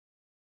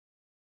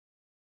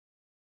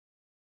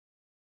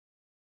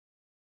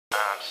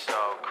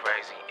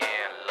crazy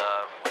in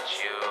love with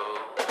you.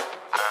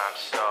 I'm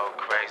so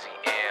crazy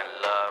in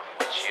love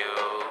with you.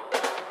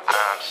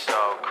 I'm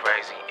so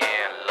crazy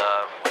in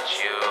love with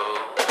you.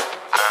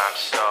 I'm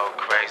so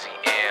crazy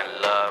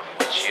in love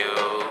with you.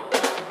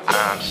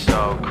 I'm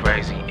so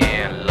crazy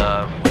in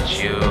love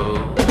with you.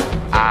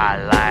 I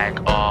like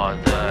all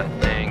the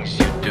things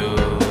you do.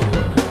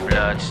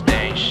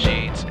 Bloodstained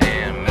sheets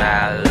in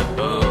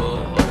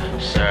Malibu.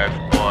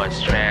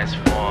 Surfboards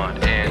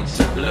transformed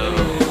into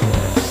blue.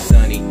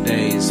 Sunny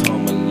days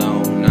home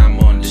alone, I'm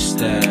on the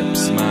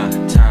steps. My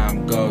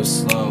time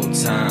goes slow,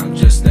 time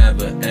just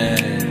never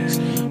ends.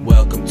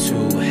 Welcome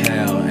to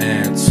hell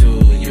and to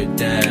your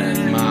death.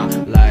 My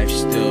life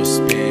still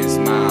spins,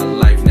 my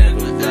life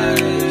never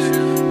rests.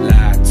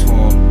 La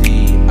tombe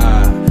dit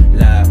à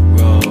la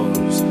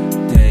rose.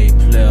 Des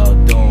pleurs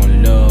dans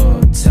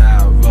le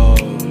tarot.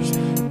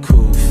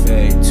 Coup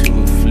fait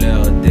tout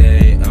fleur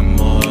des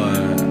amours.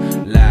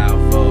 La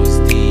rose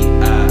dit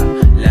à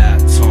la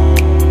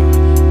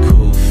tombe.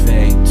 Coup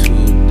fait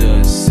tout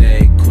de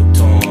ses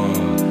coutons.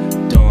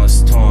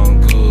 Danse ton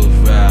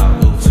groove out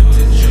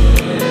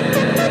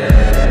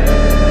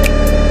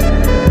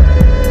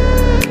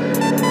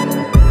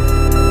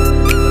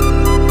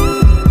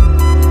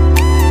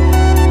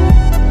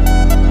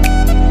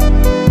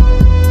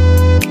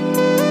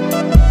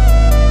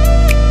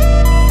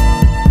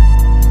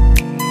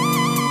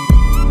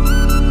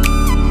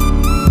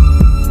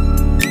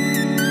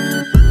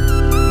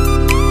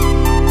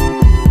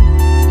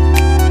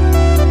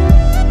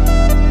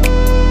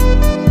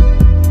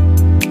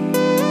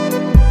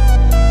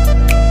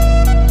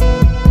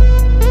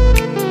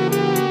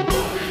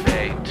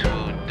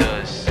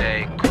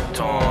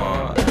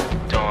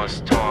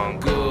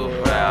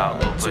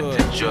over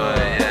the joy,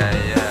 yeah,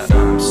 yeah.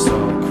 I'm so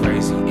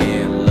crazy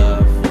in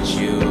love with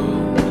you.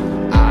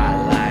 I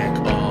like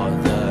all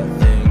the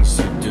things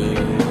you do.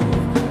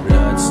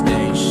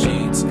 Bloodstained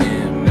sheets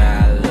in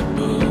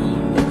Malibu.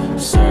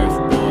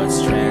 Surfboards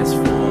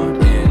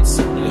transformed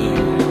into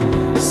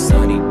blue.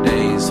 Sunny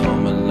days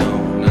home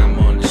alone, I'm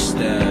on the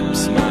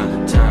steps.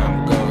 My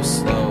time goes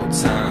slow,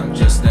 time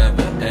just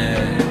never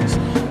ends.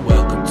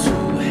 Welcome to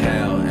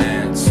hell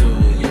and to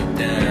your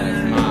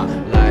death. My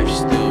life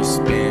still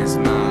spins,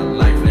 my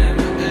life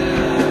never ends.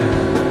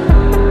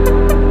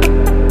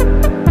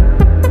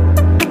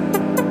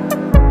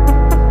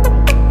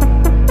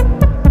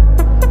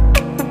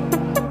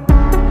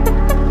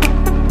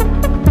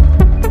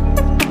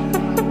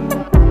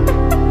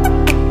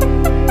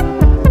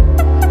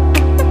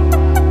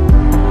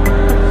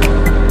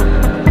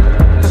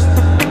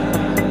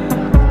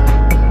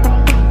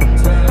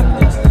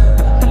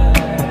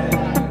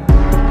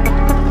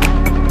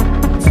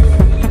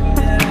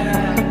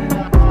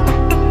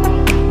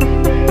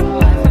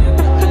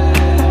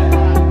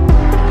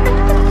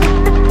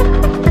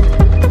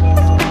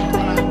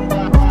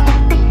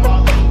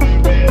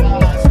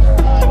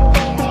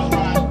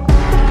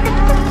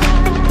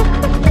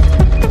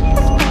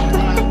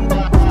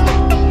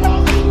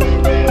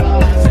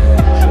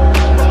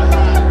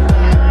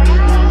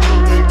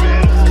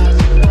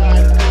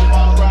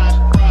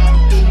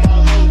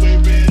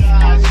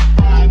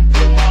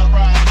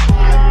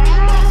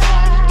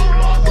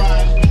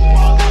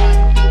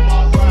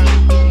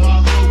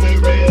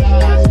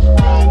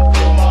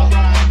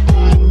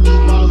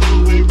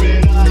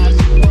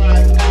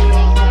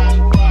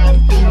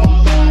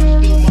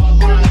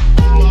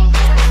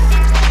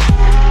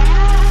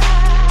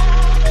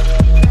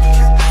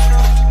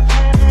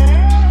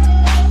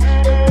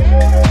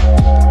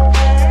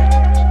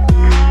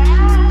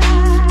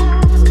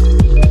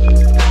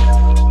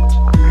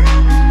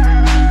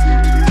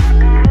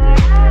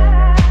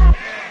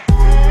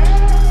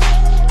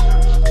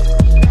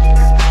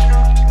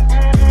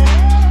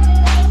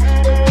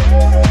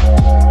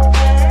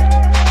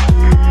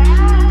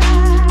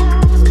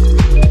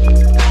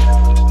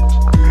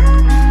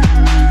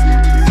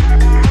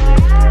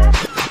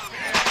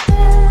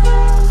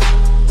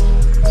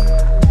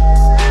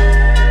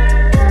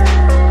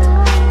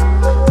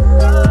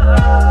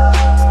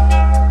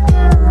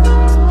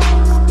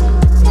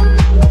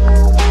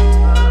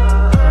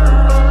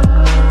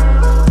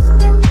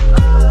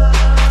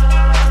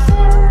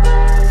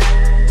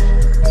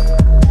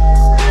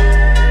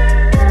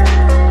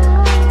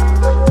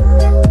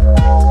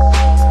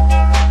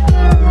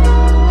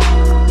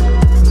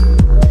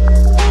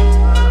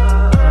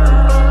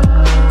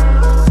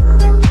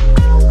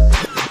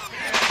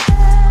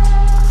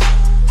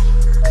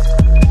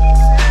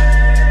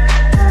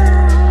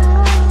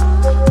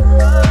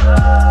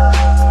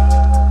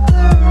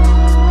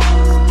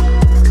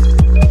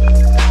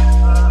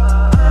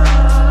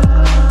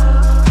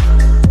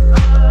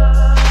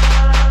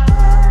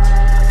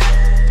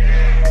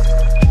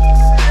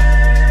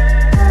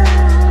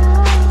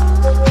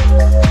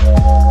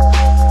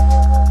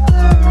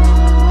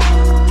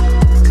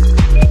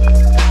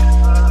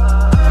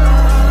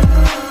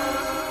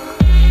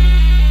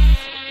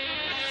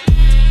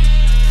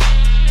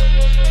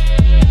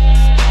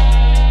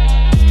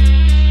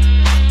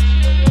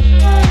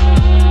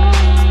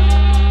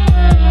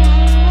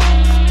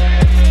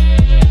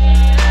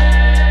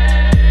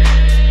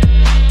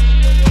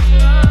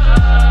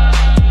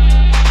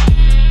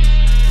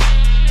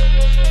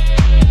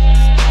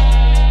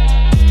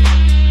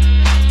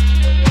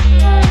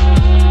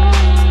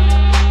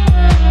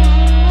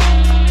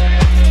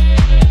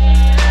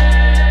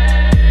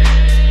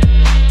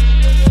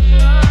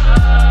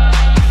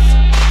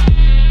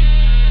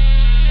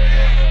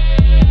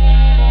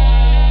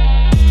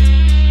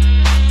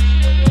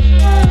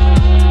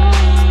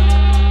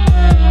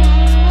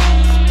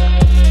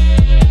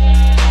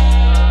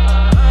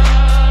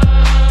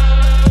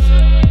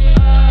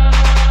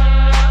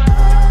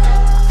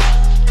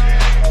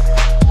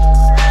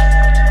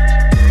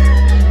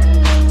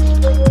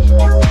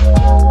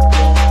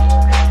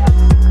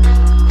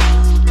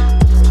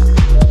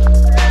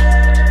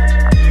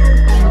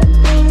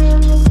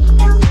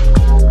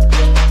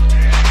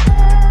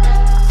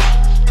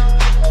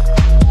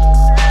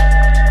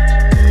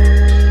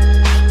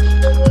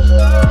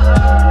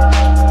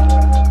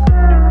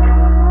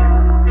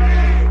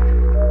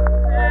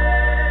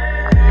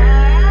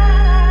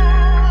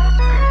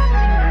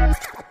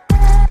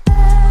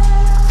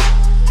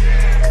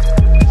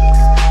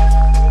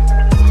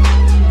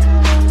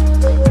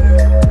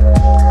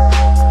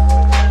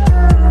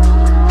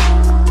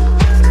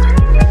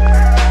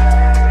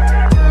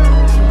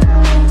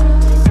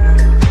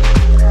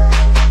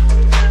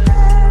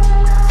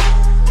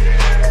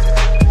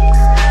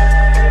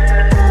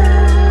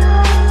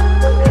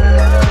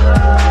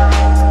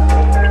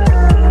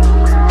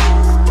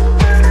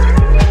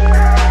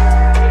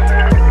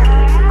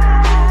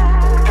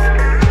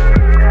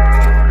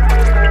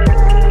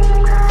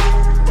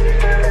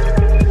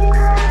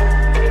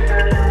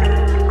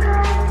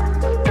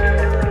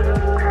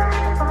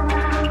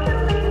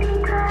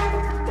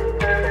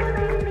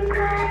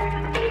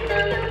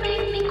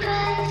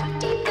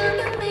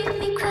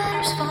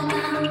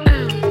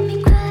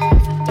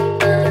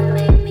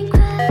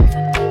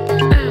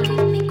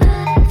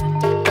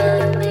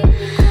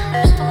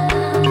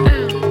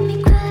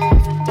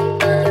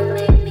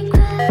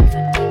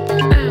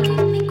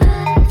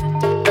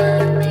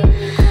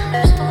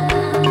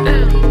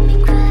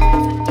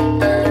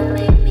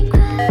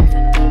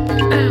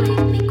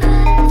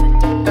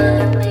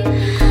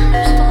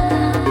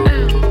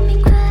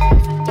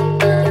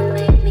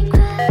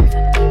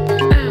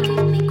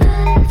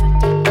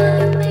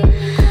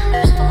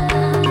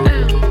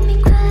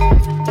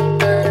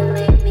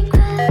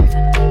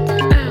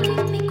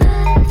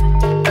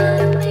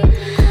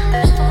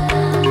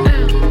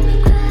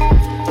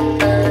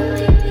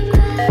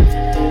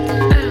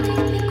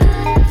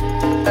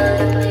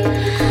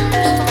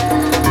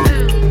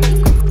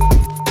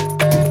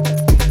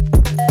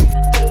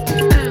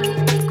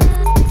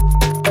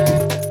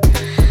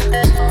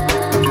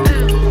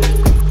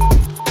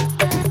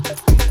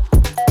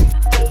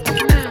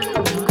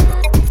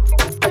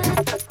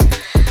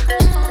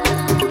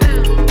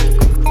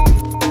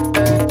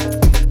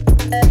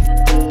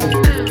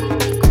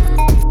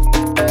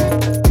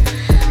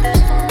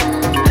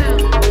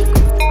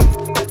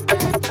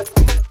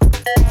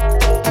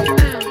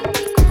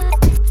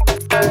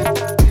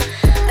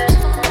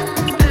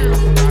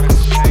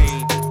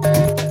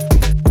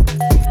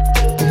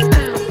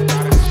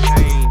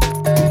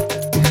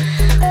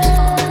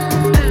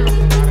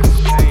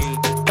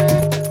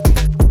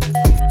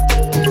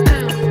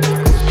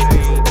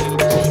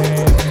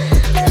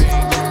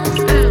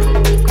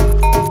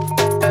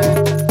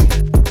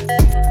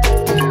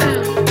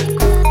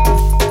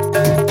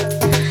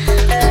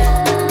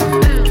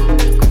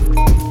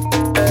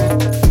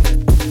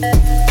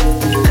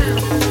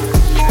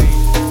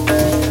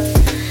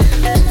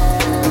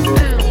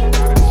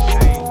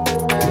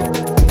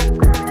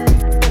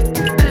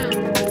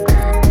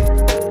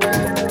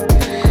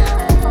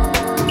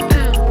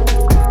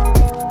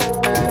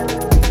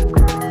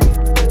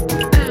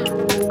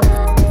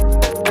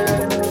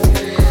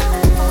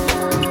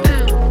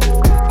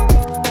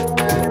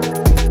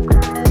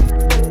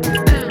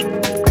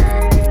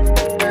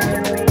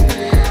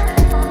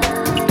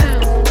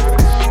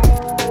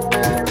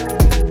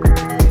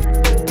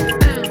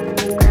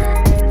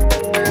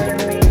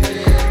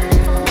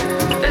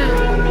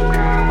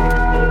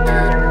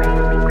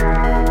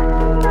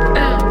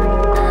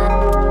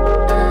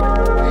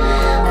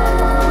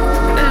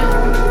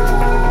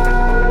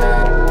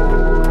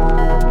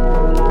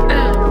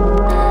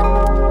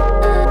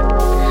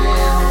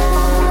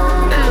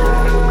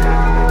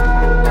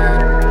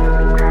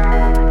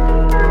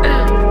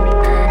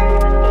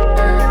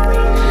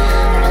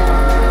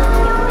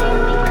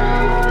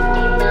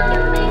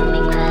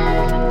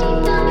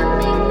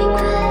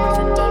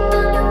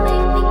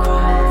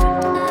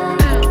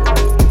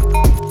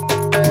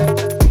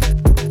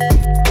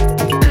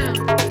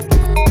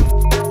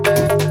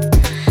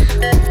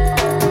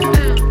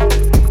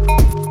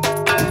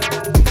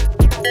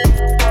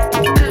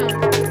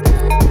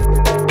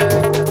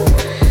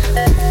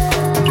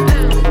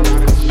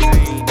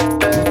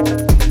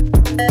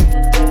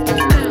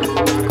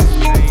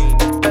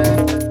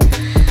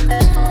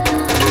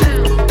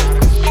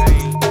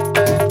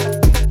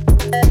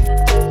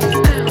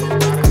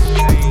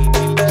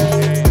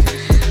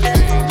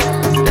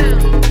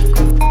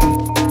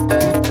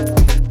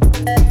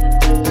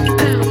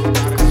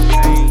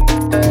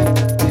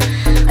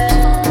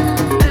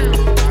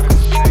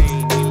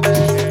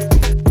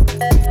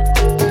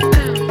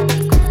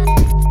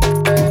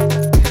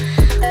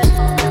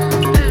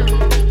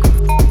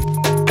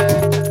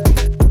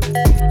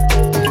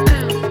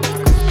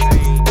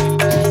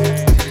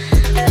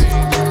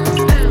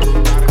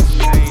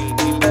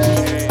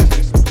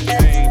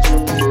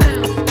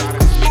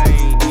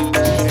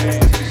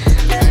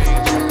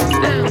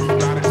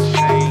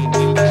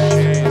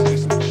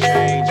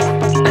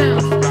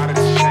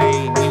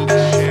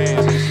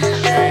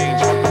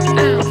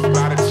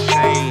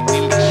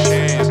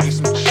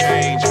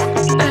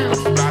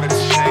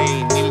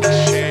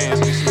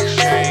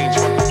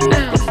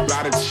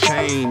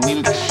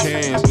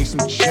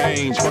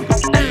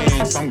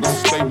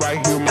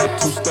 right here with my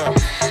two-step.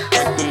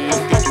 Like to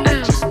look at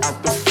bitches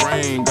out the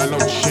frame. Got no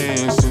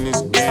chance in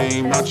this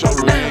game, not your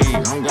lane.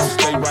 I'm gon'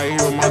 stay right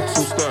here with my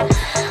two-step.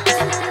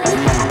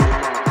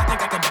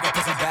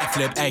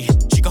 Flip,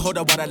 ayy. She can hold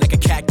her water like a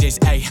cactus,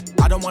 ayy.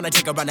 I don't wanna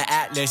take her around the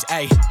Atlas,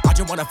 ayy. I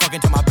just wanna fuck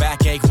until my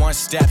back ache. One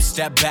step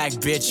back,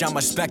 bitch. I'm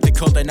a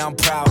spectacle and I'm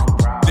proud.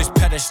 This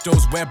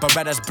pedestal's where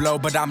Berettas blow,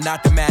 but I'm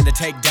not the man to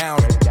take down.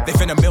 They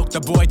finna milk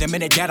the boy the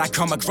minute that I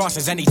come across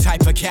as any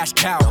type of cash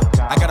cow.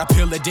 I got a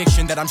pill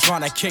addiction that I'm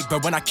trying to kick,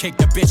 but when I kick,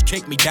 the bitch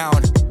kick me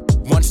down.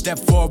 One step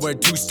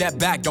forward, two step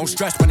back. Don't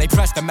stress when they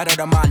press the metal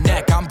to my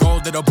neck. I'm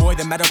bold, little boy,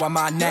 the metal on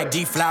my neck.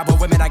 D-flower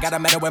women, I got a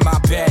metal in my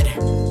bed.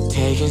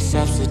 Taking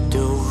steps to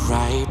do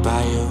right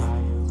by you.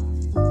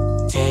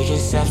 Taking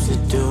steps to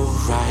do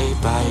right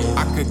by you.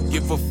 I could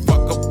give a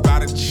fuck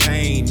about a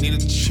chain. Need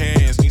a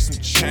chance, need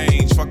some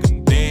change. Fuck a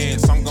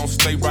dance, I'm gon'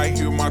 stay right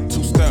here with my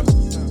two-step.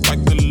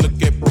 Like to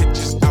look at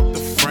bitches out the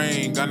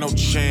frame. Got no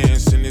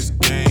chance in this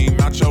game,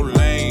 not your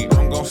lane.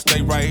 I'm gon'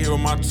 stay right here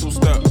with my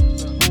two-step.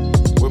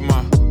 With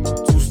my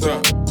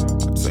two-step,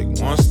 I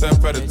take one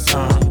step at a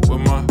time.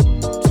 With my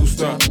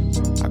two-step,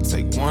 I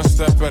take one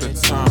step at a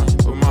time.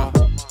 With my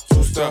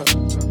two-step,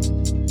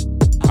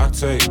 I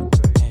take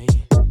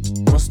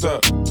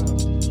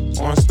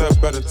one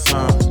step at a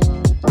time.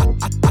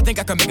 I think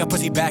I can make a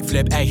pussy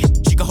backflip, ayy.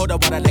 She can hold her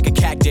water like a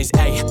cactus,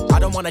 ayy. I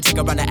don't wanna take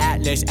her around the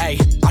Atlas, ayy.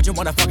 I just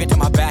wanna fuck until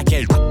my back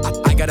ache.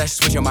 I gotta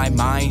switch on my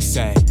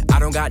mindset. I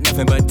don't got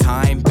nothing but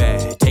time,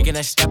 bet. Taking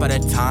a step at a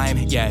time,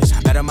 yes.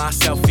 Better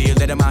myself,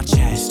 feel it in my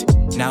chest.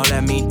 Now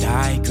let me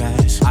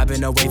digress. I've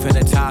been away from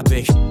the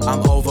topic.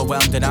 I'm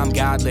overwhelmed and I'm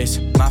godless.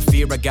 My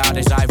fear of God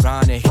is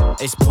ironic.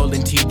 It's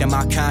pulling teeth in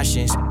my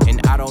conscience, and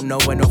I don't know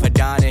an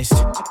orthodontist.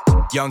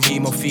 Young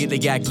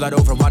hemophiliac, blood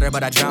over water,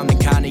 but I drown in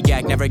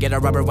cognac. Never get a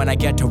rubber when I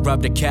get to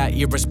rub the cat.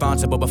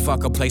 Irresponsible, but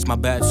fuck, I'll place my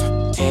bets.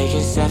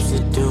 Taking steps to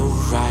do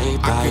right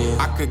by you.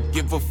 I could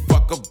give a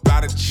fuck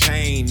about a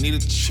chain. Need a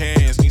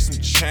chance, need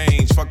some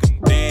change. Fuck a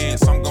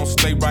dance, I'm gon'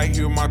 stay right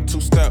here with my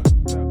two-step.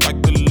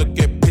 Like to look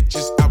at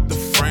bitches out the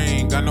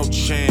frame. Got no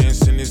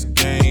chance in this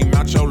game,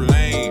 not your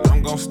lane.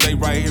 I'm gon' stay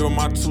right here with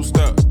my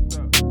two-step.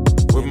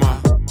 With my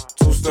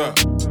two-step,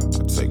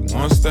 I take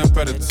one step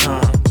at a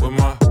time. With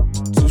my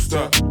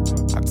two-step,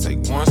 I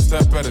take one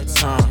step at a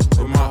time.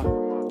 With my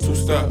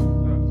two-step,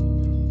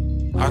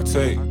 I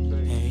take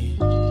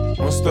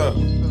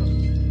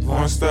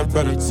one step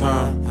at a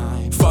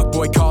time. Fuck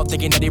boy called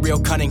thinking that he real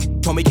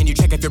cunning. Told me, can you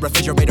check if your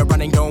refrigerator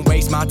running? Don't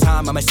waste my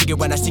time, I'ma see you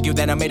when I see you.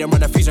 Then I made him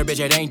run a freezer, bitch,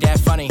 it ain't that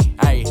funny.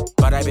 Ayy,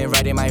 but I've been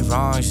righting my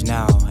wrongs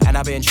now, and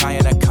I've been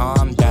trying to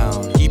calm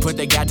down. He put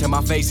the gat to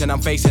my face, and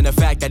I'm facing the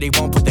fact that he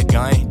won't put the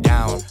gun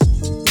down.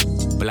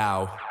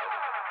 Blow.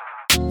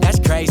 That's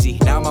crazy,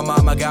 now my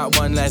mama got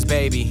one less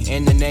baby.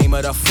 In the name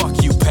of the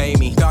fuck you pay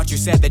me. Thought you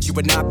said that you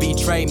would not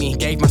betray me.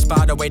 Gave my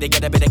spot away to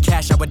get a bit of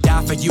cash. I would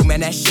die for you, man,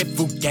 that shit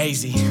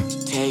fugazi.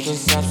 Taking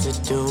steps to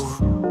do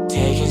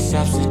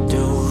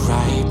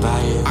right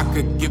by you. I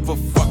could give a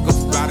fuck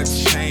about a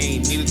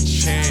chain. Need a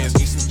chance,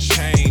 need some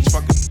change.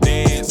 Fuck a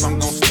dance, I'm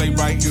gon' stay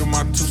right here with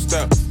my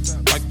two-step.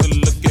 Like to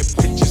look at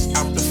bitches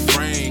out the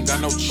frame.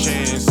 Got no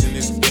chance in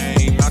this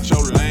game, not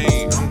your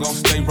lane. I'm gon'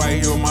 stay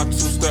right here with my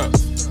two-step.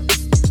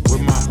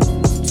 With my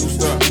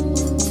two-step, I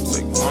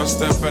take one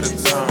step at a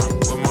time.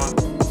 With my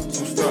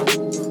two-step,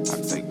 I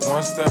take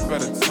one step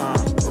at a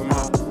time. With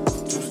my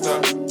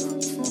two-step,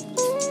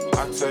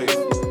 I take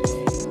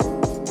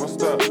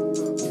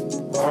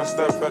one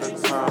step at a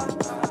time.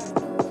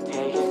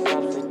 Taking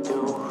steps to do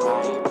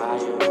right by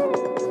you.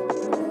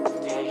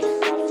 Taking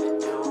steps to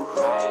do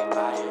right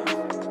by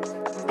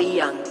you. Be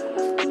young.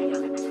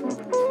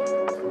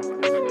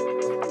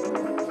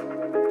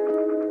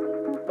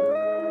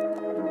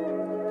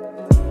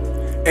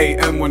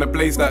 AM when I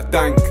blaze that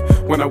dank.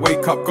 When I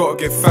wake up, gotta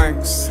give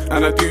thanks.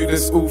 And I do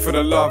this all for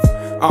the love.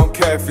 I don't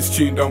care if it's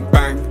tune, don't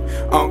bang.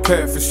 I don't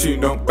care if it's tune,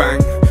 don't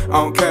bang. I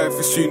don't care if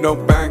it's tune,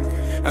 don't bang.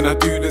 And I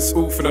do this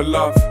all for the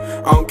love.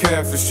 I don't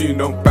care if it's tune,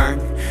 don't bang.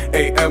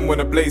 AM when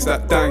I blaze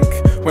that dank.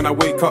 When I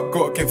wake up,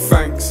 gotta give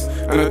thanks.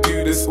 And I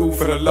do this all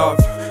for the love.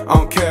 I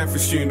don't care if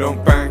it's tune,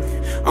 don't bang.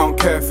 I don't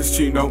care if it's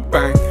tune, don't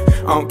bang.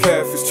 I don't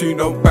care if it's tune,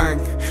 don't bang.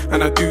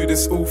 And I do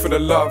this all for the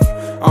love.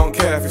 I don't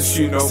care if it's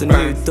you, no It's a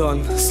bang. new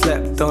dawn,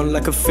 slept on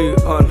like a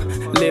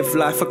futon. Live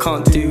life, I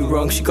can't do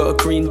wrong. She got a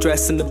green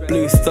dress and a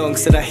blue thong.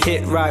 Said I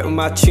hit right with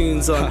my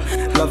tunes on.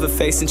 Love her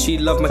face and she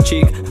love my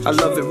cheek. I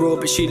love it raw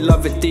but she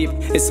love it deep.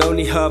 It's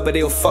only her but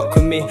they'll fuck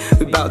with me.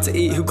 We bout to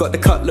eat, who got the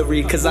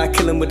cutlery? Cause I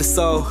kill him with the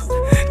soul.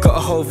 Got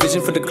a whole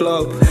vision for the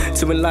globe,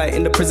 to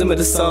enlighten the prism of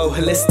the soul.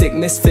 Holistic,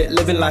 misfit,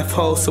 living life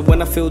whole. So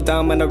when I feel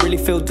down, man, I really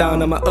feel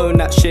down. I'ma own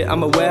that shit,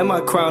 I'ma wear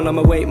my crown.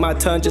 I'ma wait my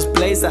turn, just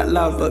blaze that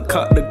loud. But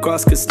cut the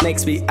grass cause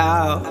snakes be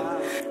out.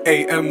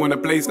 AM when I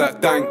blaze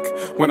that dank.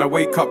 When I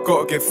wake up,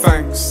 gotta give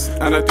thanks.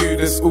 And I do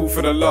this all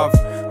for the love.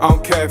 I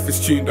don't care if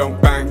it's tune,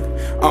 don't bang.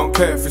 I don't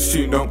care if it's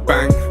tune, don't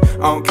bang.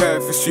 I don't care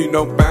if it's tune,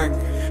 don't bang.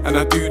 And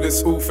I do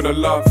this all for the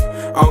love.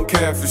 I don't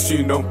care if it's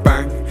tune, don't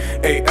bang.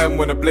 AM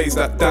when I blaze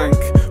that dank.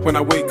 When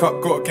I wake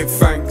up, gotta give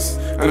thanks.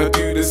 And I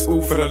do this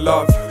all for the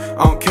love. I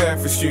I don't care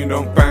if it's tune,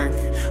 don't bang.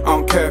 I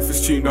don't care if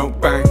it's tune, don't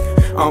bang.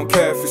 I don't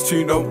care if it's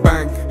tune, don't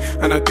bang.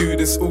 And I do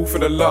this all for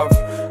the love.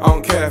 I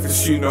don't care if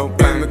it's tune, don't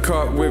bang. In the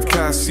cut with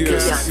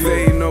Cassius,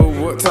 they know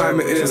what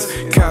time it is.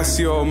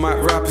 Cassio might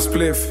rap a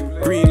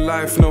spliff. Green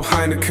life, no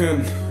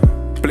Heineken.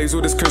 Blaze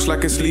all this kush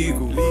like it's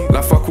legal.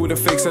 Like fuck all the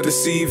fakes that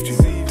deceived you.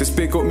 This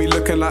big got me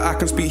looking like I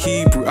can speak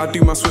Hebrew. I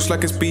do my switch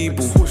like it's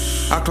Bible.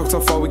 I clocked how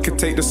far we could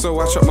take this, so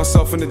I shot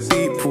myself in the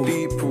deep pool.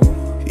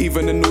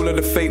 Even in all of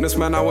the fakeness,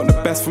 man, I want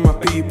the best for my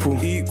people.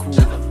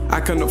 I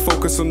cannot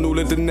focus on all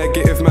of the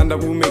negative, man, that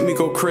will make me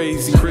go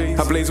crazy.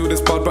 I blaze all this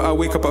bud, but I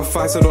wake up at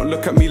 5, so don't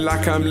look at me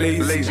like I'm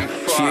lazy.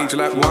 She age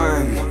like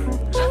wine,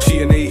 she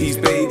an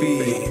 80s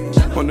baby.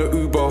 On the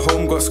Uber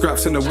home, got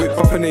scraps in the whip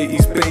up an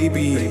 80s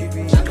baby.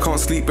 Can't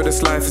sleep, but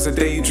this life is a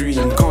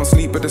daydream. Can't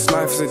sleep, but this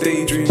life is a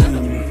daydream.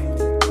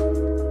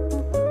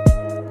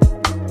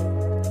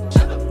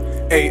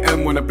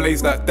 AM when I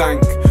blaze that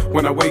dank.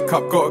 When I wake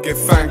up, gotta give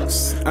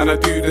thanks. And I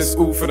do this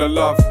all for the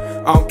love.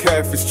 I don't care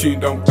if it's tune,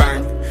 don't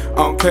bang. I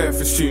don't care if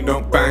it's tune,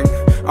 don't bang.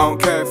 I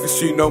don't care if it's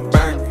tune, don't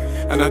bang.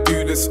 And I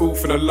do this all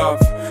for the love.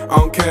 I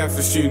don't care if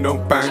it's tune,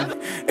 don't bang.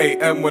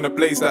 AM when I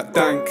blaze that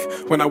dank.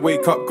 When I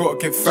wake up, gotta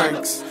give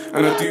thanks.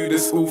 And I do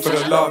this all for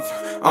the love.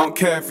 I don't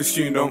care if it's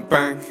tune, don't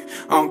bang.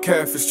 I don't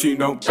care if it's tune,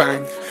 don't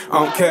bang. I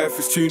don't care if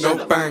it's tune,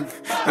 don't bang.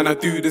 And I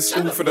do this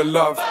all for the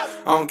love. I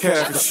don't care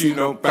if it's tune,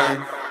 don't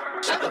bang.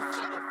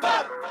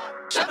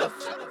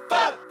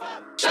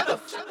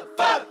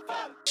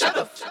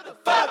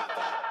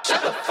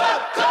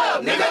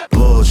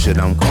 Bullshit,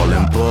 I'm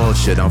calling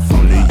bullshit. I'm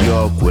from New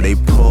York where they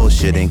pull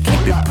shit and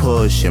keep it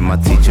pushing. My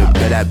teacher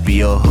bet I'd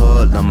be a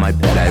hoodlum, I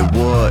bet I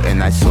would.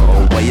 And I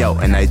saw a way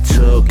out and I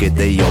took it.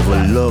 They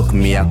overlooked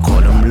me, I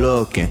caught them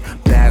looking.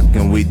 Back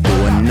and we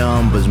doing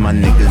numbers. My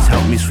niggas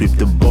help me sweep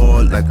the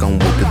board like I'm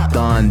with the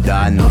thunder.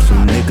 I know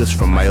some niggas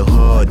from my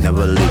hood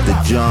never leave the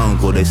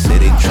jungle. They say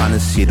they tryna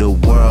see the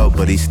world,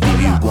 but he's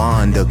Stevie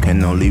Wonder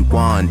can only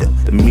wander.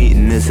 The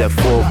meeting is at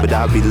 4, but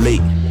I'll be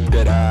late.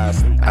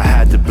 I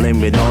had to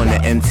blame it on the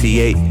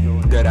MTA.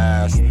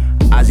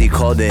 Ozzy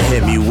called and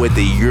hit me with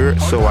the yurt,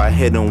 so I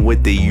hit him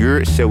with the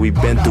yurt. Said we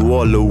been through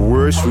all the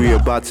worst, we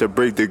about to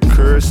break the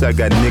curse. I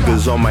got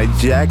niggas on my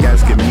jack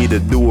asking me to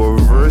do a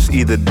verse,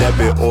 either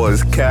debit or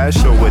it's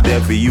cash or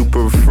whatever you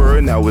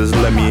prefer. Now it's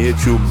let me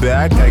hit you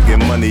back. I get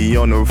money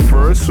on the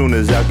first, soon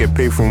as I get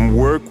paid from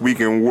work, we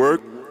can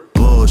work.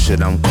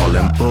 Bullshit, I'm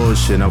calling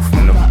bullshit. I'm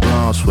from the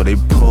Bronx where they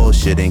pull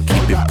shit and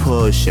keep it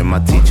pushing. My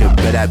teacher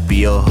bet I'd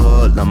be a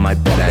hoodlum, I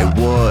bet I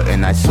would.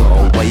 And I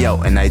saw a way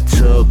out and I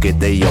took it.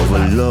 They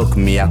overlooked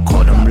me, I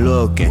caught them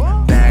looking.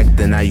 Back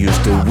then I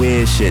used to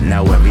wear shit.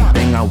 Now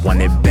everything I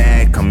wanted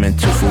back coming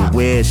to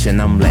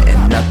fruition. I'm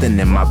letting nothing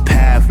in my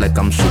path like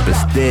I'm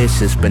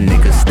superstitious. But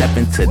niggas step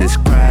into this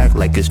crack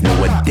like it's no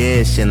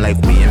addition,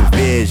 like we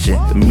envision.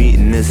 The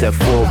meeting is at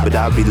 4, but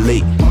I'll be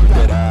late.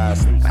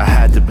 I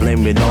had to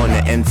blame it on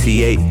the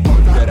MTA.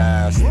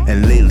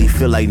 And lately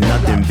feel like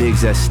nothing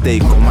big's at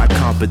stake. All my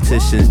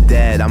competition's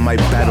dead, I might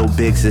battle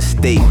Big's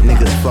estate.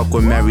 Niggas fuck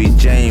with Mary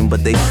Jane,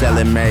 but they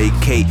sellin' Mary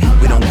Kate.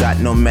 We don't got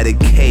no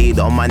Medicaid,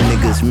 all my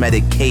niggas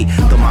medicate.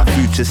 Though my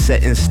future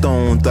set in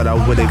stone, thought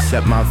I would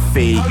accept my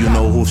fate. You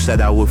know who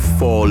said I would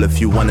fall. If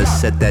you wanna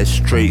set that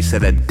straight,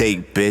 set a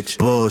date, bitch.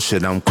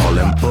 Bullshit, I'm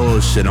calling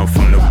bullshit. I'm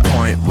from the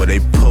point where they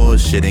pull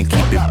shit and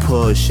keep it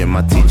pushing.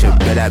 My teacher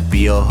bet I'd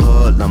be a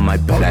hoodlum, I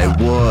bet I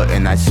would.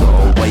 And I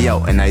saw a way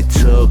out and I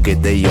took it.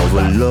 They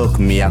overlooked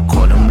me, I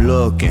caught them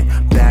looking.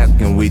 Back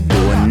and we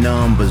doing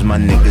numbers. My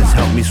niggas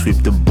help me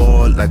sweep the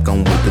board like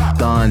I'm with the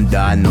thunder.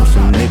 I know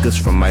some niggas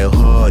from my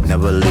hood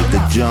never leave the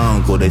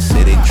jungle. They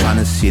say they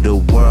tryna see the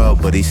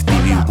world, but he's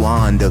Stevie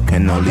Wonder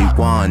can only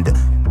wander.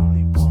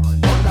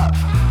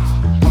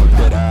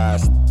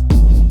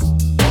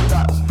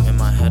 In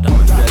my head I'm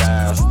a dead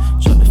ass.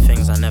 Shot the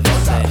things I never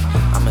say.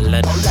 I'm a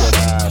lead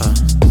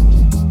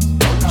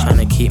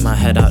tryna keep my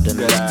head out the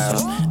mix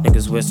up.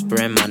 Niggas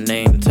whispering my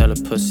name, tell a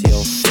pussy,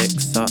 oh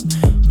fix up.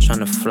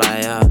 Tryna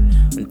fly out,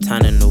 I'm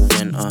tan in the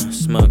winter.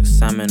 Smoke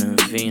salmon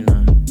and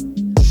vina.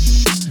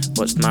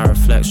 Watched my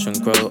reflection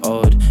grow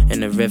old in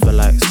the river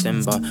like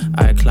Simba.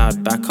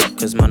 iCloud back up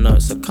cause my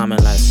notes are coming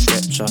like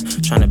scripture.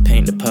 Tryna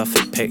paint the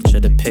perfect picture,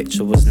 the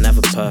picture was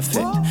never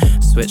perfect.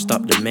 Switched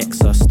up the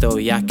mixer, still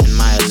yakking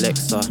my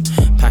elixir.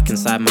 Pack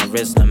inside my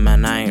Rizzler,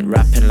 man, I ain't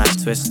rapping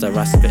like Twister.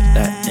 I spit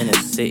that inner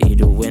city,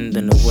 the wind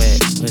and the way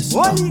it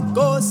whisper. Holy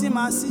Ghost in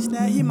my system,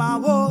 in my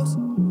walls.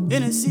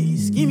 In the city,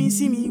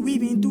 see me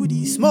weaving through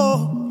the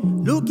smoke.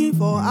 Looking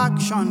for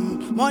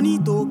action, money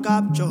to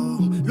capture.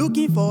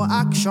 Looking for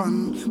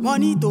action,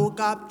 money to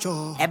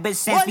capture. Ever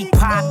since we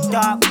popped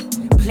up,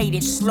 played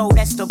it slow,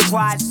 that's the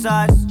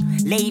process.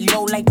 Lay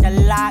low like the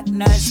Loch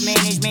Ness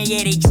management,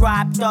 yeah, they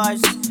dropped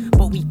us.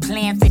 But we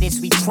plan for this,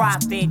 we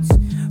profits.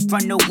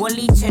 From the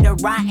woolly to the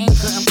rotten,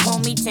 couldn't pull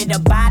me to the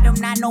bottom,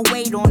 not no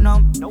weight on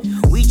them.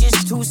 We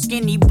just two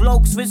skinny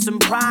blokes with some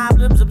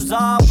problems,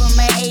 absorb them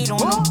and hate on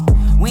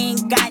them. We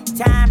ain't got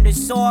time to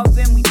solve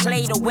them, we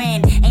play to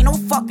win. Ain't no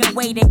fucking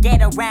way to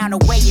get around the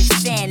way it's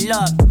sin.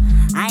 Look,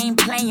 I ain't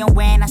playing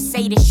when I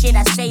say the shit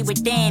I say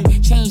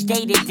within. Change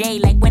day to day,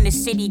 like when the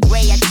city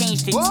gray, I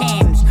change to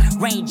Tim's.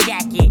 Rain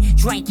jacket,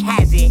 drink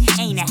hazard,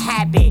 ain't a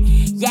habit.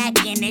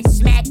 Yakking it,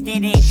 smacked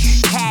in it,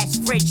 cash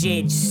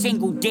frigid,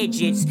 single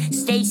digits.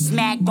 Stay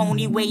smacked,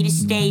 only way to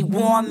stay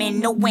warm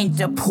in the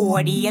winter.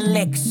 Pour the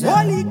elixir.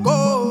 Holy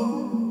Ghost.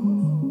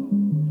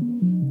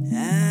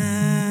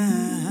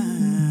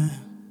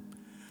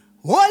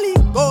 Holy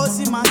Ghost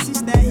in my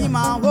system, in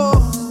my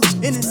walls.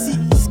 In the city,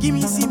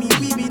 skimmy, see me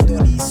weaving through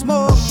the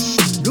smoke.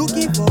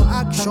 Looking for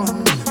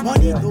action,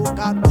 money to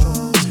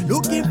capture.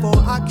 Looking for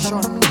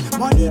action,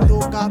 money to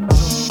capture.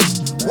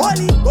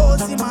 Holy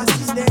Ghost in my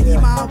system,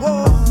 in my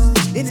walls.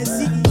 In the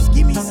city,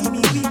 skimmy, see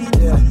me weaving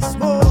through the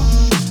smoke.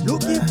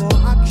 Looking for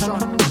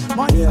action,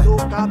 money to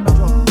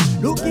capture.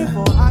 Looking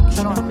for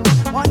action,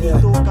 money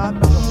to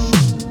capture.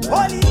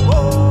 Holy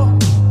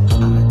Ghost.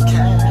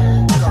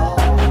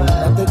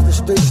 I think the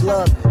streets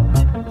love me.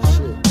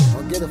 Shit,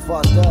 don't get it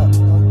fucked up.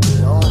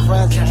 Your own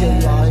friends will kill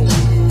you out here.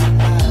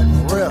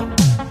 For real.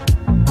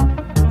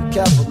 Be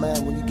careful, man.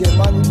 When you get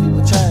money,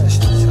 people change.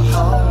 They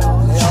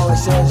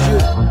always say it's you.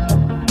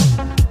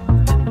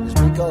 It's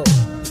because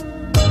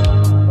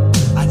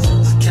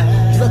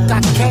look,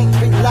 I can't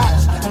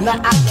relax. Now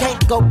I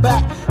can't go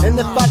back. And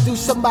if I do,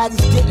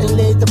 somebody's getting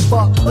laid the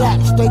fuck black.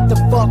 Straight the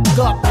fuck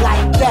up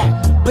like that.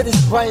 Put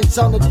his brains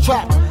on the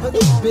track.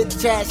 These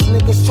bitch ass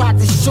niggas tried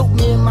to shoot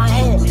me in my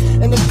head.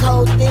 And the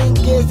cold thing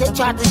is they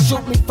tried to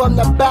shoot me from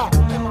the back.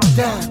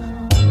 Damn.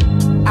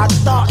 I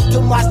thought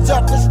to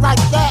myself, it's like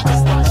that.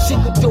 Shit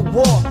with the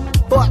war.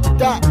 Fuck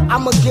that,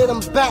 I'ma get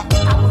him back.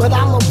 But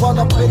I'ma run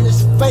up in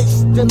his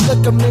face, then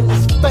look him in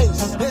his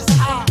face.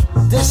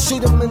 Then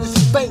shoot him in his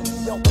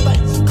face.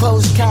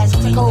 Closed cast,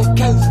 cold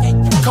case,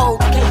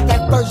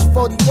 that first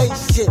 48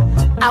 shit.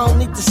 I don't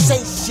need to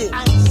say shit,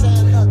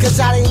 cause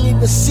I didn't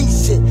even see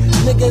shit.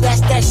 Nigga,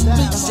 that's that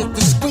street shit,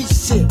 the street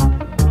shit.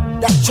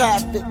 That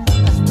traffic,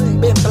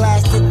 been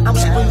blasted, I'm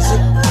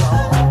squeezing.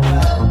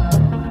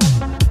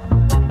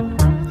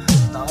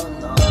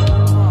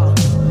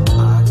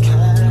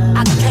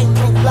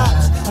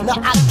 Now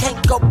I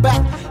can't go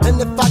back, and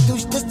if I do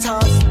this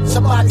time,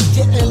 somebody's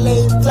getting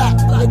laid flat.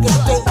 Niggas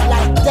stay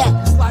like that,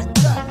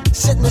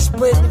 sitting and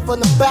spread me from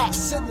the back.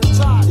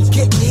 You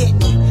getting hit,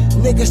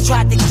 niggas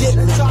tried to get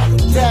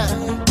me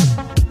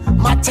down.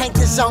 My tank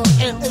is on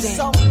empty.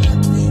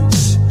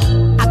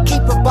 I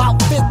keep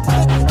about 50,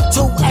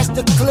 2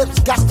 extra clips,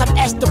 got some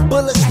extra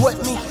bullets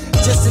with me.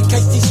 Just in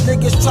case these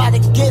niggas try to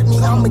get me,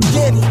 I'ma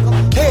get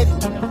him, hit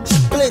him,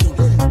 split him,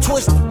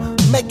 twist him,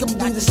 make him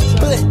do the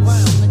splits.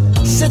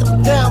 Sit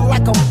him down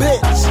like a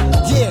bitch.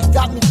 Yeah,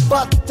 got me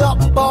fucked up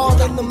all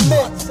in the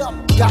mix.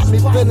 Got me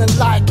feeling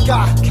like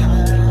I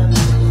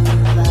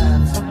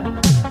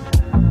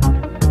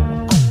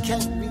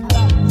can't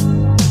relax.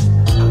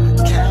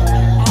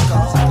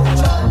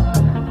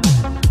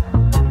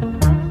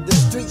 The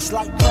streets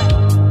like that.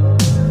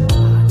 I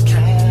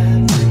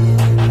can't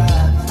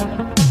relax.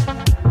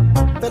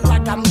 Feel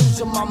like I'm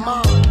losing my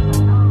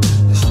mind.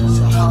 The streets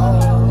are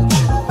hold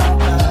you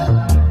back.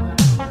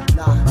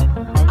 Nah,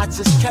 I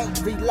just can't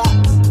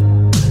relax.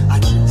 I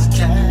just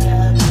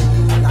can't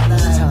relax.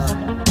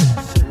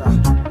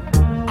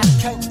 I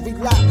can't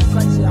relax.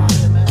 Crazy out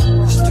here, man.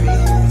 The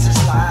streets is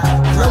like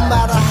no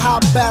matter how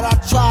bad I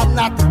try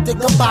not to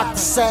think about the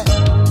set.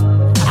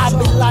 I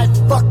be like,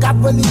 fuck, I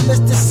really miss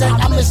the set.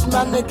 I miss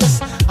my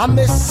niggas. I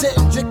miss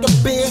sitting, drinking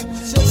beer,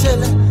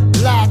 chilling,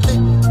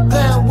 laughing,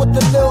 playing with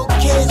the little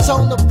kids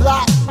on the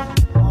block.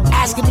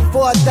 Asking me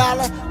for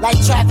 $1, like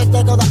traffic,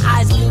 they go to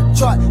ice cream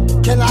truck.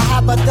 Can I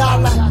have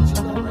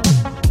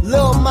 $1?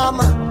 Lil'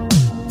 mama,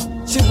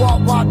 she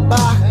walk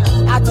by.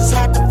 I just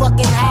had to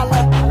fucking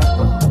holler.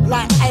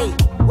 Like, hey,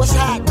 what's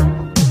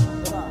happening?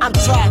 I'm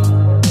trapped.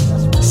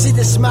 See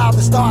the smile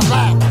and start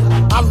laughing.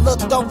 I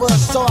looked over and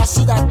saw I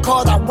see that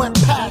car that went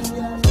past.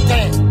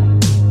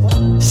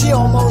 Damn, she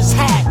almost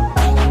had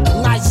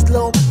nice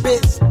little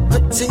bitch,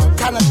 petite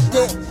kinda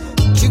thick,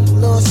 cute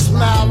little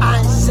smile. I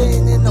ain't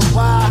seen in a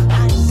while.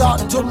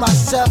 Thought to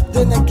myself,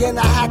 then again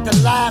I had to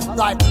laugh.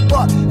 Like,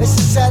 fuck, it's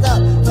a setup.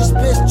 This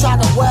bitch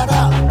tryna wet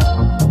up.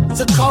 It's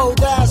a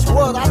cold ass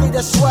world, I need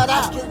a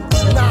sweater.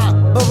 Nah,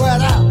 but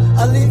wet up.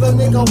 I leave a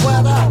nigga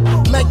wet up.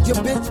 Make your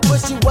bitch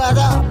pussy wet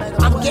up.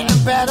 I'm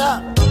getting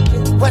better.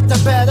 Wet the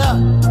bed up.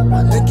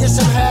 And get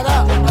some head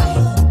up.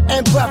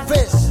 And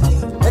breakfast.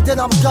 And then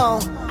I'm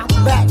gone.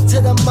 Back to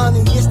the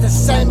money, it's the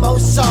same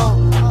old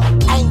song.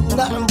 Ain't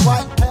nothing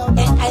right,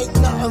 and ain't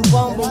nothing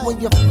wrong. But when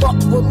you fuck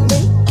with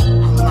me,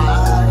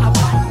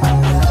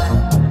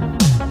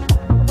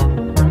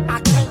 I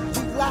can't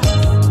relax.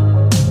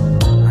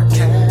 I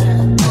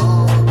can't go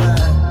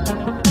back.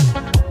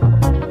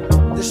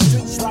 The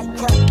streets like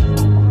crack.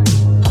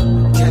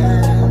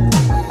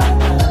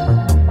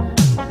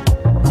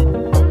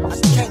 I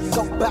can't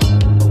go back.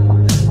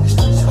 The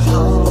streets are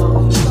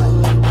hard.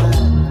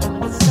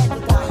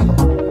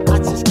 I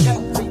just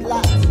can't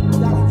relax.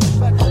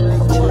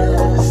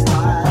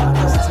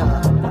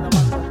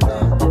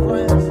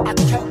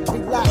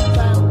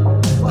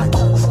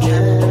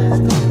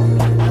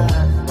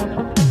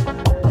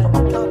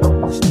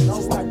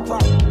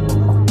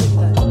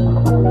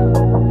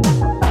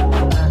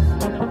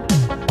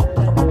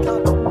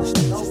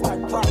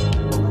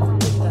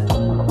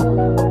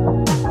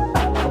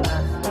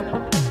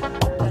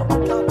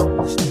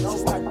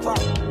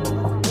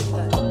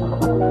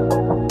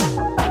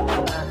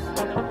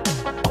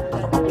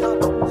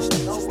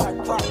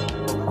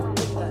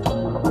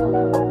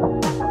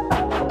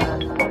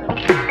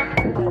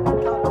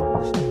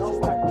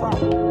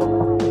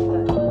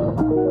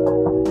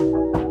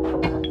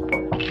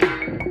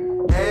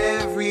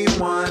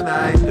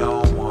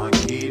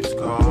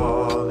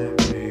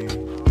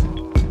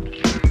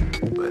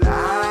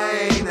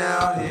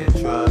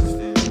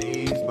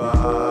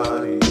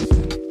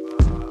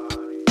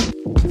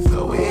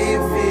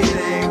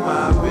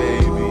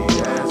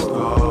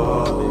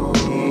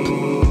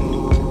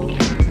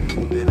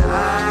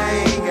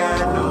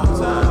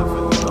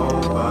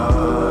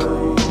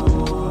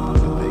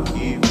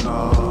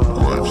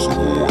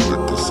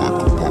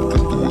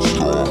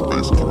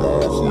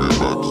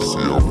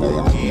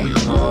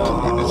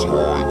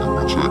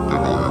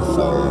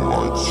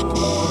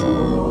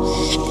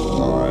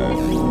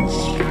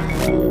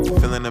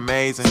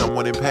 amazing.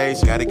 Someone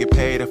impatient, gotta get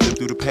paid. I flip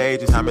through the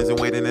pages. Time isn't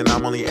waiting and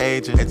I'm only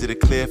aging. Edge of the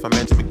cliff, I'm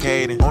Benjamin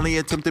Caden. Only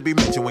attempt to be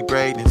mentioned with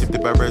greatness.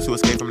 Tempted by birds who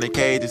escape from their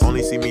cages.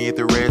 Only see me at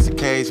the rarest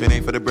occasion. It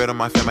ain't for the bread on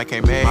my fam, I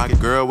can't make it.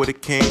 Girl with a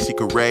king, she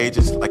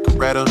courageous. Like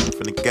Coretta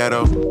from the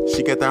ghetto.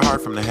 She get that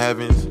heart from the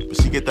heavens,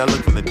 but she get that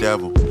look from the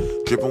devil.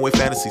 Dripping with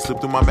fantasy, slip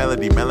through my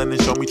melody.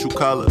 Melanin show me true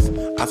colors.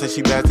 I said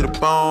she bad to the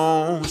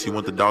bone. She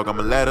want the dog,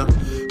 I'ma let her.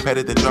 Pet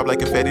it, then drop like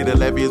confetti. The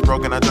levee is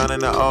broken, I drown in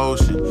the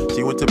ocean.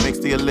 She went to mix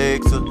the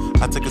elixir.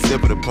 I took a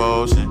sip of the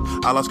potion.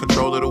 I lost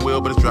control of the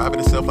wheel, but it's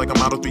driving itself like a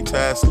Model 3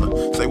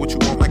 Tesla. Say what you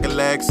want like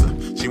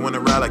Alexa. She wanna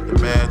ride like the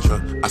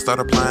Metro. I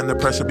started applying the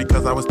pressure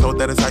because I was told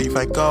that is how you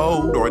fight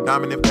gold. Or a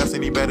diamond, if that's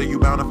any better, you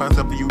bound to find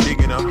something you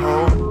dig in a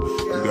hole.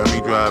 You got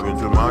me driving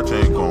to my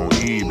tank on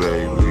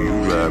eBay.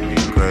 You drive me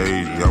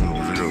crazy.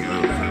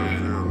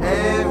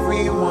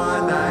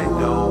 Everyone I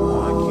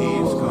know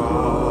keeps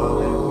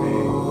calling me,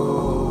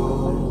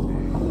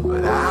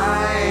 but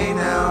I ain't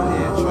out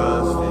here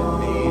trusting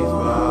these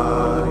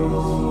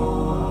bodies.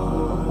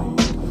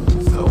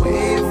 So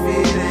if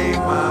it ain't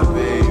my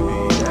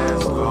baby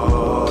that's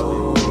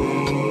calling me,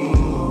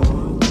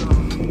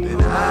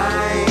 then I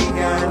ain't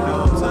got no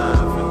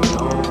time for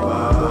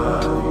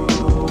nobody.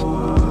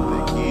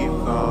 They keep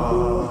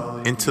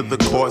calling. Into the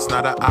court's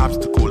not an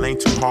obstacle. Ain't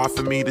too hard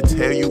for me to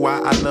tell you why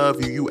I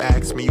love you. You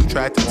asked me, you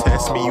tried to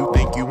test me. You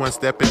think you one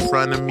step in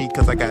front of me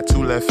cause I got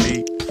 2 left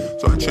feet.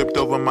 So I tripped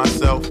over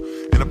myself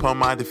and upon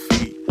my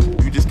defeat.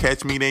 You just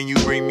catch me, then you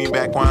bring me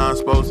back where I'm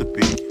supposed to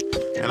be.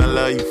 And I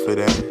love you for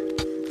that,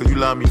 cause you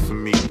love me for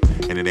me.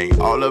 And it ain't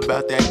all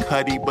about that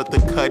cutty, but the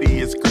cutty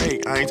is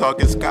great. I ain't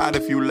talking Scott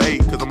if you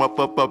late, cause I'm up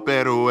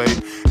and away.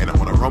 And I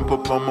wanna rump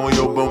up on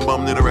your bum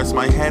bum, then I rest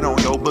my head on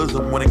your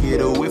bosom. Wanna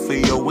get a whiff of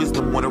your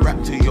wisdom, wanna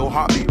rap to your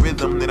heartbeat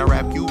rhythm. Then I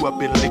wrap you up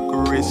in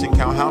licorice and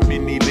count how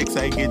many licks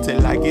I get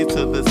till I get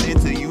to the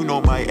center. You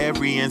know my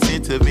every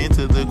incentive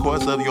into the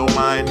course of your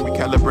mind.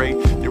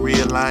 Recalibrate, to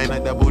realign, I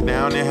double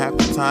down and half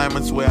the time.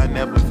 I swear I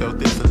never felt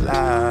this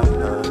alive.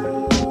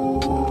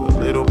 A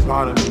little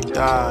part of me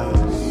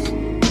dies.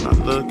 I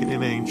look and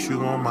it ain't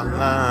you on my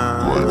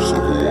line. Life's a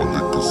hard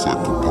nigga,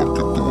 second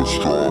pocket through a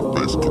straw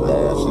face. Come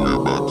on, we're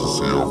about to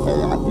see how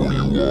vulnerable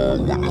you are.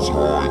 When it's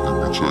hard, you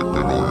be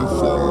checking on your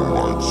phone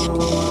like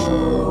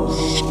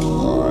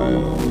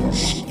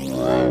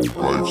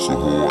Life's a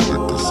hard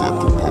nigga,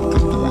 second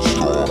pocket through a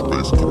straw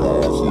face. Come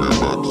on, we're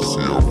about to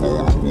see how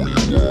vulnerable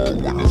you are.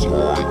 When it's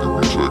hard, you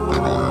be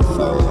checking on your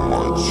phone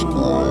like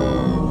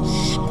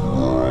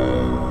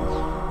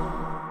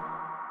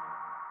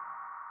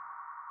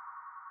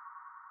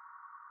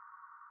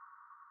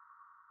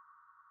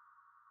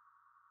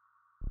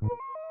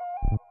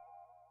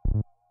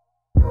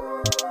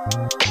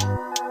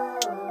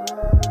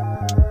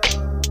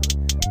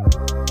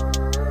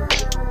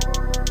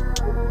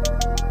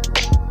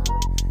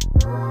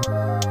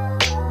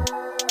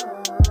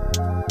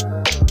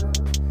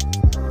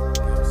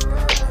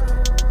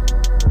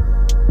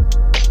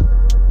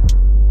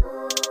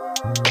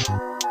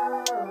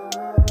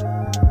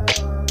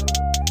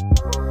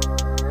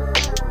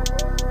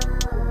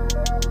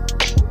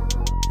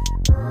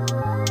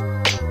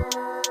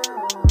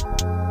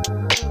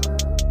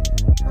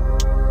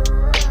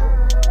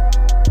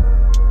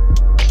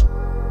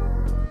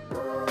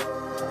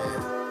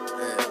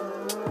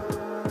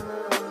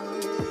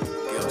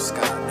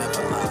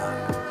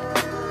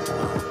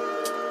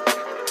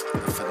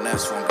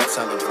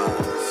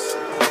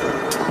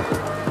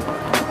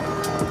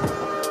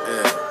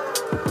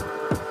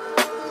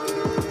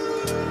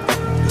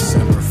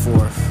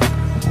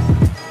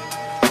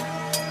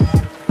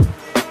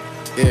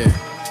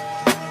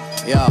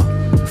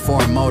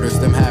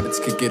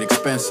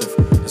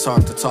It's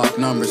hard to talk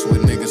numbers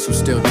with niggas who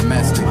still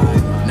domestic.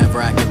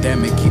 Never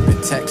academic, keeping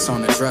texts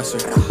on the dresser.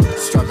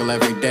 Struggle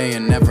every day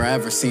and never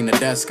ever seen a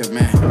desk of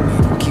man.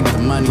 Keep the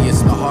money,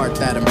 it's the heart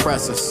that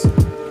impresses.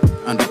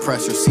 Under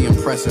pressure, see him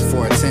pressing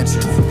for attention.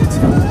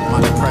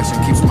 My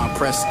depression keeps my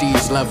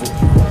prestige level.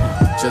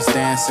 Just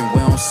dancing,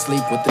 we don't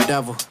sleep with the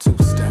devil.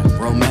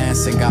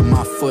 Romancing, got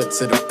my foot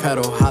to the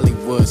pedal.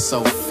 Hollywood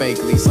so fake,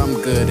 at least I'm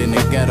good in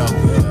the ghetto.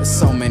 There's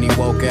so many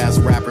woke ass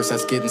rappers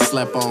that's getting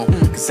slept on.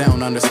 Cause they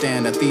don't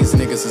understand that these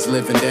niggas is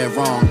living dead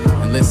wrong.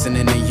 And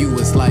listening to you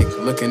is like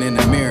looking in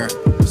the mirror.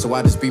 So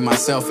I just be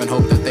myself and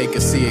hope that they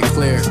can see it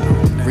clear.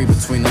 Read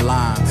between the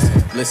lines,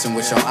 listen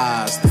with your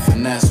eyes. The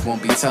finesse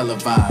won't be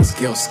televised.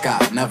 Gil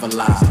Scott never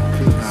lied.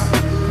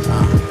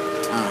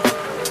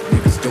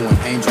 Niggas doing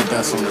angel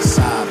dust on the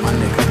side. My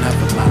nigga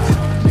never lied.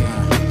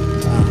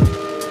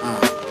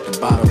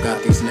 Bottle got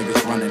these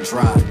niggas running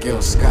dry.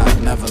 Gil Scott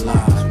never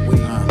lies.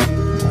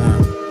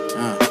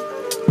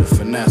 The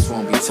finesse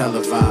won't be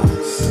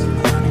televised.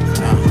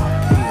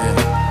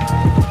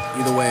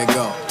 Either way it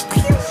go.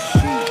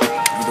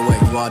 Either way,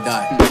 you all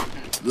die.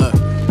 Look,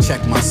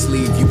 check my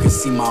sleeve, you can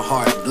see my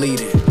heart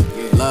bleeding.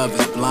 Love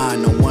is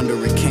blind, no wonder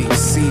it can't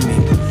see me.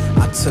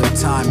 I took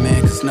time,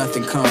 man, cause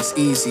nothing comes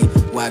easy.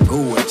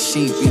 Wagyu or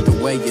cheap, either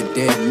way you're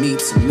dead meat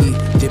to me.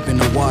 Dip in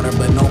the water,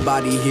 but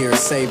nobody here is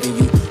saving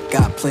you.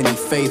 Got plenty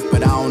faith,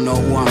 but I don't know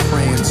who I'm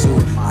praying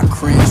to. I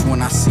cringe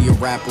when I see a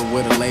rapper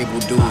with a label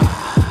dude.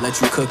 Let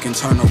you cook and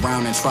turn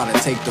around and try to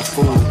take the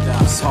food.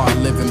 It's hard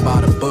living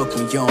by the book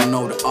when you don't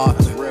know the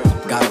author.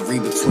 Gotta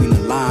read between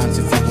the lines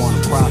if you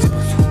wanna prosper.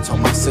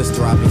 Told my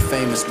sister I'd be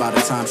famous by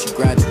the time she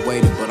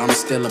graduated, but I'm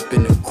still up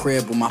in the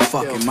crib with my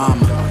fucking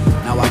mama.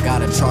 Now I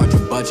gotta charge a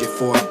budget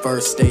for a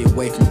verse. Stay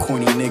away from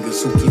corny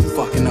niggas who keep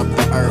fucking up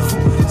the earth.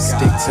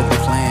 Stick to the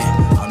plan.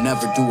 I'll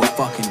never do a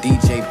fucking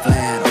DJ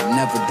Vlad. I'll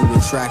never do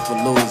a track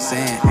with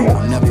Louisiana.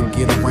 I'll never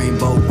get a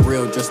rainbow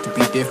grill just to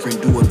be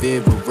different. Do a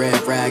vid with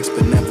red rags,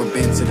 but never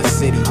been to the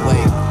city.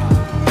 Wait,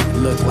 it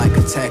look like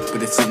a tech,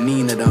 but it's a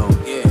Nina though.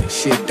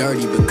 Shit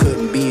dirty, but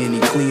couldn't be any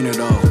cleaner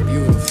though.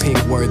 Pick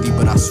worthy,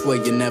 but I swear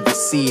you never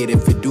see it.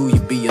 If it do, you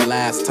be your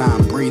last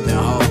time breathing,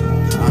 ho.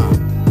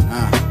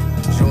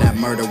 And that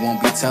murder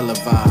won't be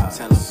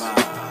televised.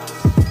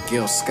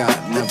 Gil Scott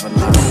never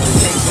lied.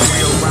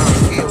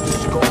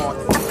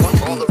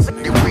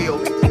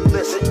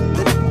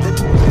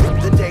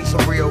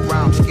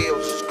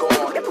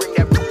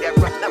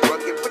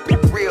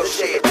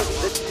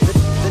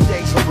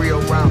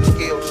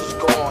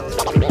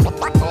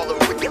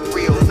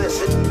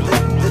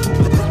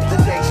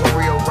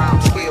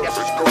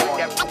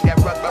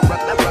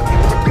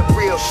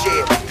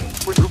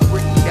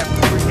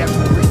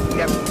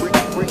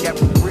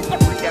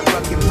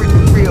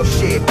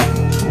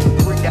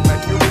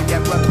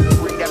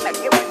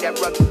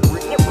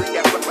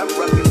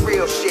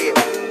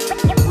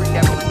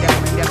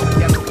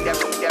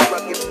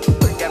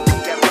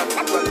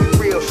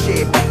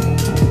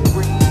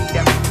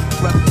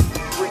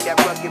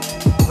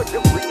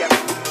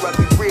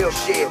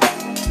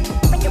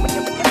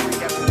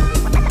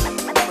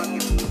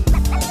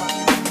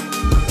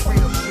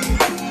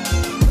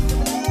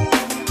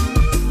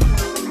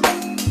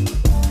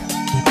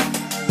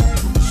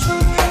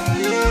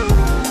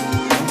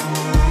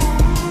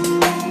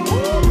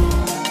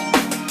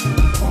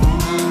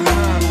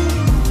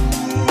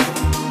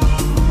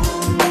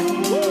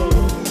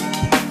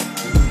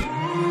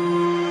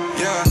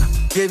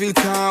 Gave you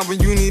time when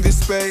you needed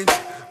space.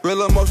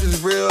 Real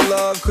emotions, real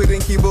love,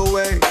 couldn't keep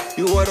away.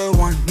 You were the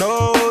one,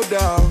 no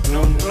doubt. You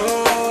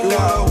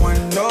are the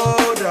one,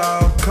 no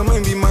doubt. Come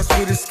and be my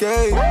sweet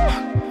escape.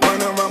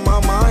 Run around my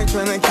mind,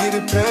 trying to keep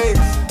the pace.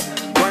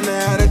 Running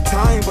out of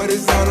time, but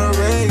it's not a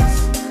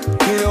race.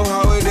 You know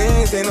how it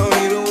is, ain't no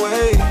need to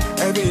wait.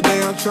 Every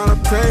day I'm trying to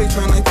pray,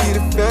 trying to keep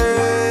the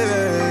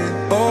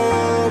faith.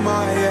 Oh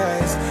my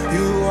yes,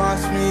 you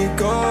watch me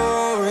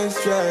go and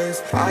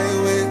stress. I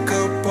wake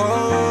up,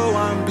 oh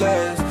I'm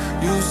blessed.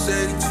 You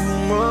say too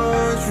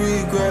much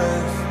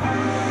regrets.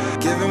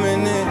 Give him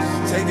an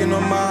inch, taking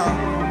a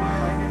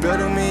mile.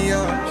 Building me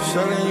up,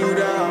 shutting you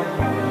down.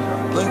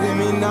 Look at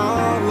me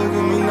now,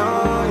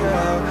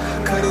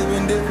 yeah. Could have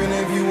been different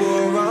if you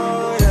were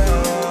around,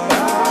 yeah.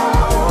 I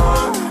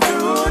want to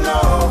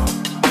know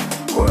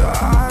what I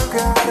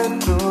gotta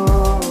do.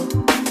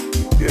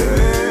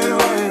 Get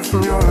away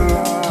from your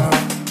love.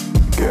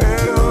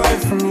 Get away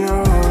from you.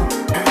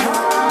 And I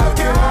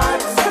got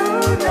to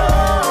know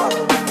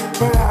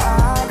what I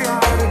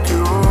gotta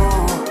do.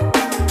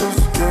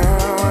 Just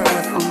get away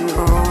from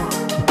you.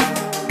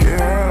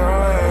 Get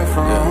away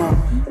from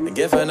you. The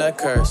gift and a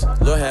curse,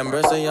 Lord have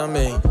mercy on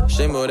me.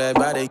 She move that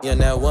body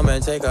and that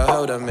woman take a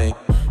hold of me.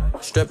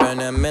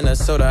 Stripping in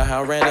Minnesota,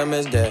 how random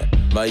is that?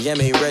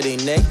 Miami ready,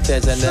 neck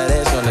tats and that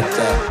ass on the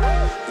top.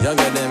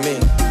 Younger than me,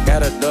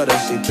 got a daughter,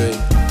 she 3.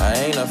 I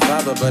ain't a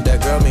father, but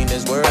that girl mean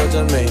this world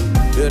to me.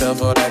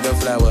 Beautiful like a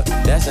flower,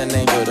 that's an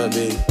angel to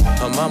be.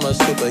 Her mama's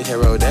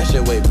superhero, that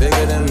shit way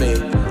bigger than me.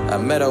 I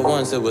met her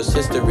once, it was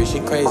history, she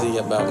crazy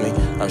about me.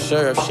 I'm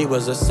sure if she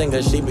was a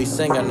singer, she'd be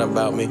singing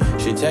about me.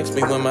 She texts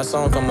me when my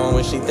song come on,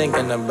 when she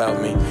thinking about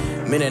me.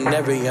 Meaning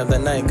every other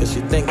night, cause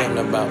she thinking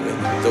about me.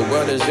 The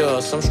world is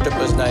yours, some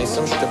strippers nice,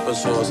 some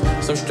strippers hoes.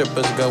 Some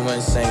strippers go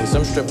insane,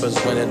 some strippers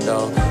win it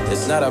all.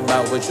 It's not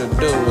about what you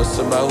do, it's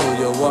about who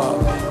you are.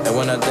 And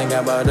when I think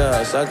about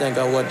us, I think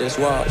of what this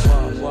was. I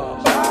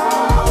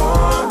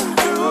want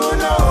to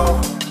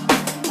know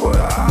what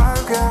I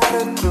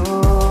gotta do.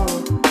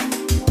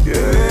 Get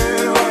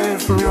away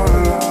from your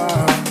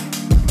love.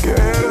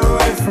 Get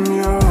away from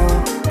you.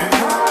 And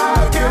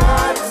I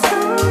got to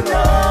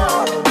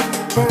know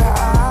what I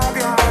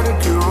gotta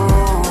do.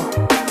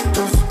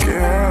 Just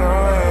get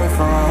away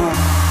from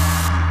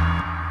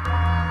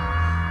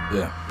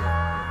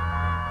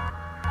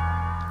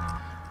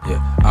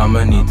Yeah,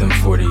 I'ma need them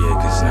 40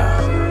 acres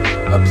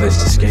now. A place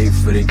to skate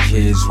for the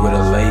kids with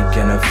a lake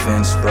and a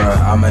fence, bruh.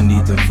 I'ma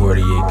need them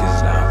 40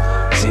 acres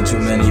now. Seen too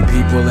many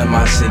people in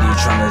my city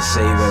trying to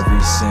save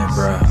every cent,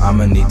 bruh.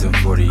 I'ma need them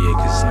 40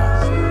 acres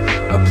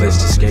now. A place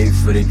to skate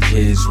for the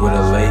kids with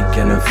a lake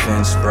and a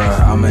fence, bruh.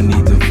 I'ma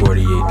need them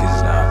 40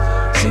 acres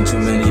now. Seen too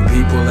many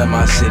people in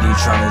my city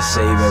trying to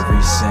save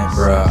every cent.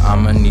 Bruh,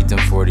 I'ma need them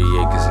 40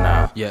 acres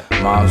now. Yeah.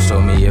 Mom's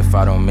told me if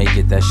I don't make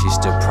it that she's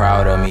still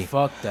proud of me.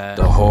 Fuck that.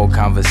 The whole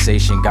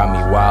conversation got me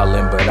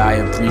wildin', but I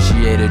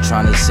appreciated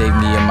trying to save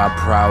me in my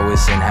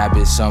prowess.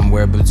 Inhabit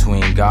somewhere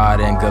between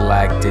God and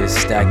Galactus.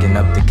 Stacking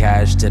up the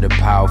cash to the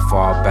power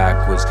fall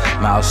backwards.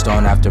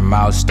 Milestone after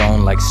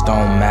milestone like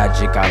stone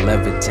magic. I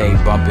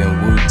levitate, bumping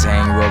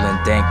Wu-Tang,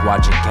 rolling dank,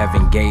 watching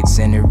Kevin Gates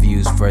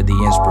interviews for the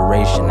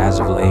inspiration as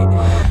of late.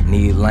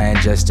 Need land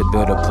just to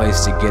build a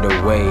place to get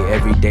away.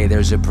 Every day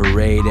there's a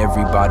parade,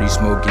 everybody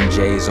smoking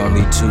J's.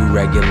 Only 2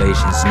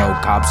 regulations, no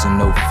cops and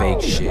no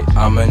fake shit.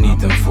 I'ma need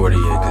them 40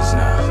 acres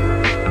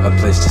now. A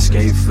place to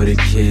skate for the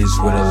kids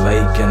with a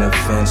lake and a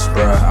fence,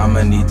 bruh.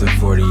 I'ma need them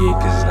 40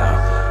 acres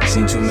now.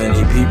 Seen too many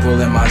people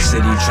in my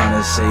city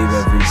trying to save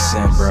every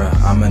cent, bruh.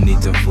 I'ma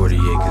need them 40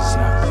 acres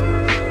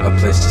now. A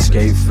place to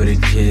skate for the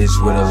kids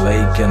with a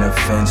lake and a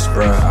fence,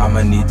 bruh.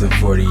 I'ma need them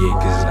 40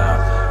 acres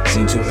now.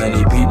 Seen too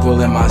many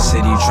people in my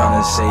city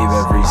trying to save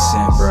every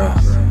cent,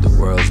 bruh. The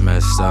world's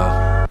messed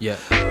up. Yeah.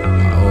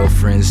 My old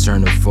friends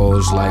turn to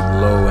foes like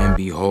lo and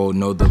behold.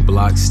 Know the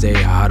block stay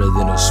hotter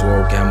than a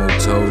swole camel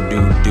toe.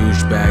 Dude,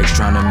 douchebags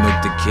trying to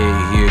milk the kid.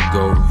 Here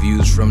go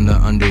views from the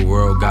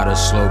underworld. Got a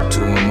slope to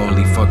him.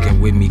 Only fucking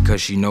with me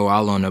cause she know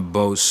I'll on a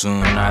boat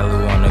soon.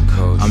 Nylu on the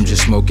coast. I'm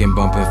just smoking,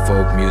 bumping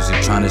folk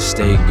music. Trying to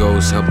stay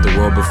ghost. Help the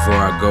world before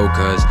I go.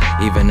 Cause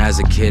even as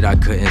a kid I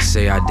couldn't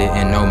say I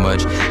didn't know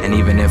much. And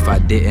even if I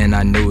didn't,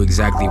 I knew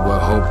exactly what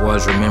hope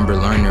was. Remember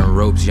learning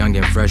ropes, young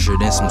and fresher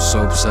than some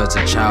soap suds.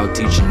 A child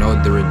teaching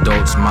older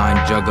adults, mind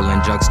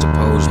juggling,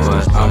 juxtaposed.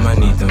 But I'ma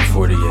need them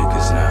 40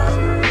 acres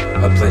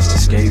now. A place to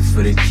skate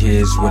for the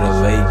kids with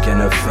a lake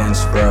and a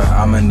fence, bruh.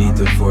 I'ma need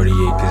them 40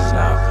 acres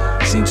now.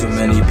 Seen too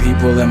many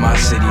people in my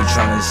city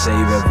trying to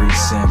save every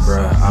cent,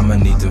 bruh. I'ma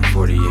need them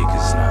 40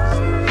 acres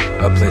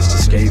now. A place to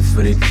skate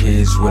for the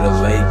kids with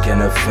a lake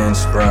and a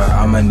fence, bruh.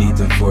 I'ma need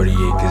them 40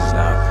 acres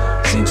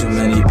now. Seen too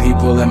many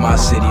people in my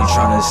city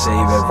trying to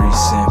save every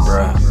cent,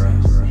 bruh.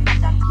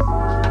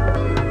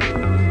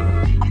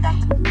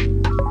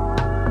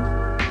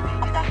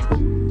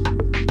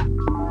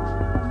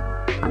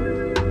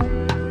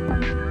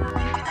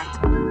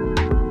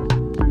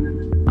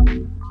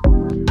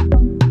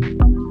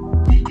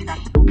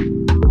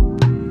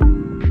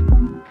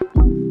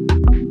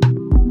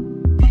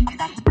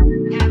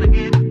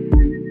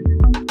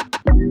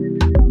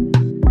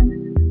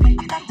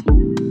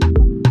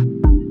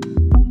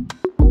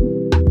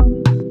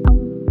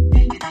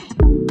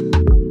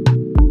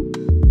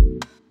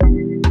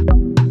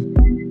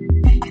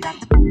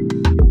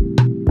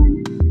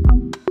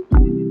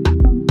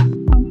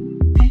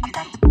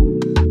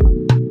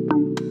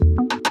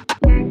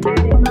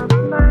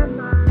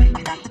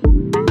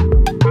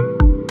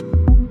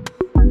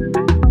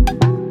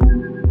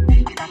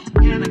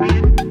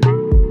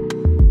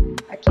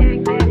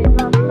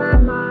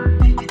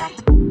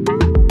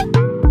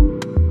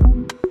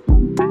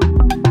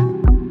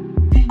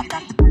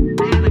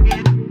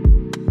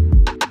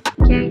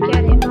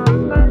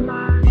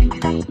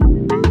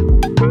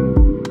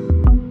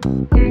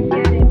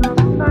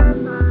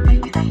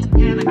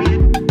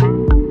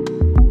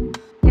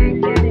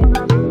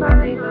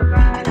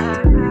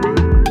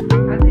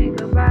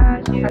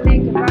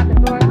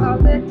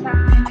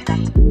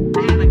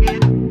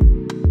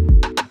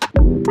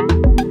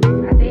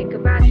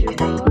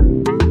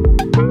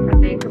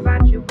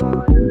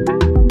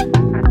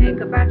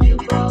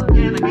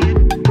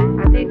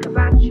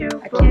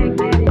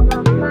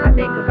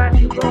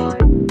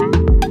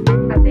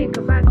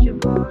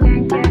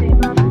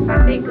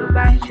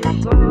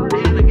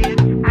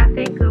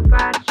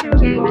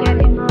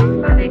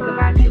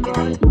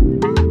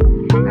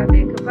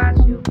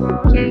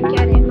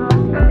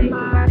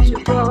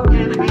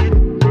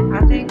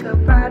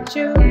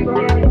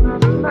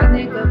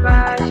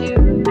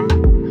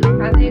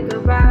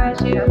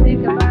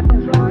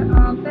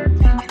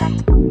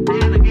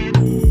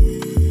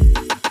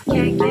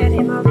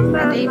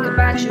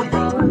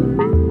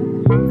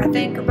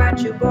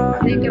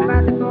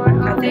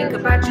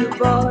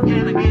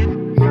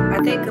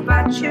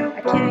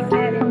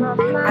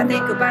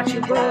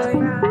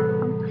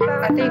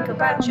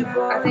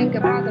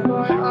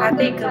 I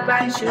think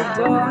about you,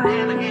 boy.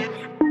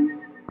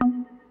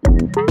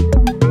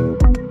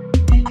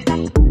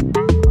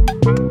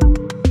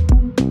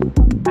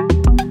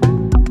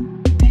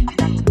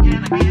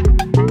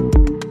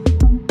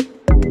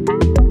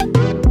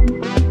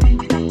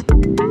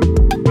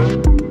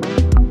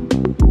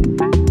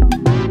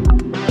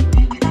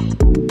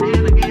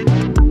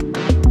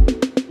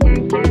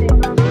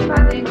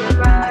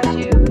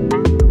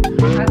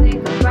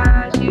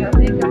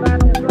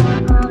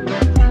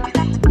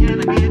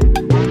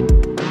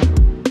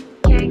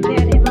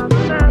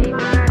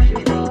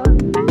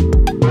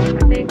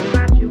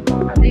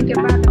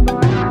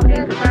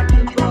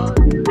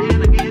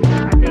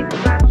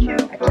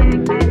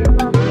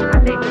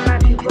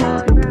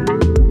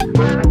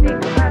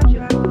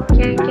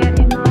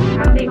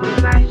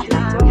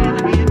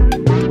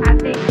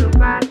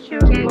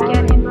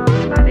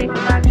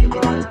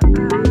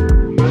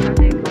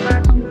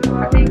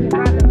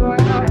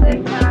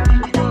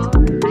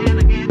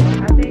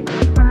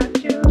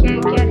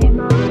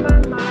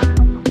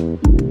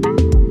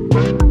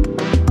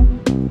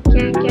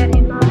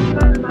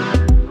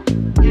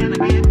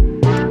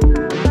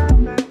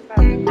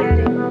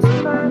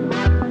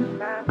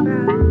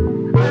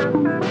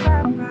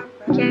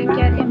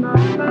 him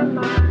off my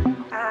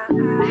mind.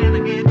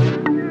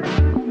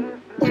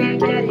 Can't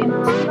get him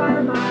off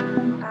my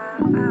mind.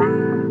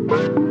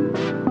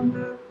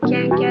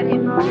 Can't get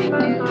him off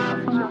my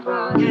mind.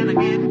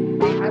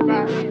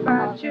 I think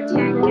about you.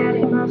 Can't get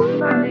him off my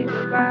mind. I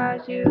think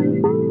about you.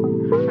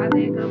 I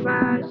think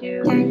about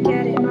you. Can't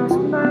get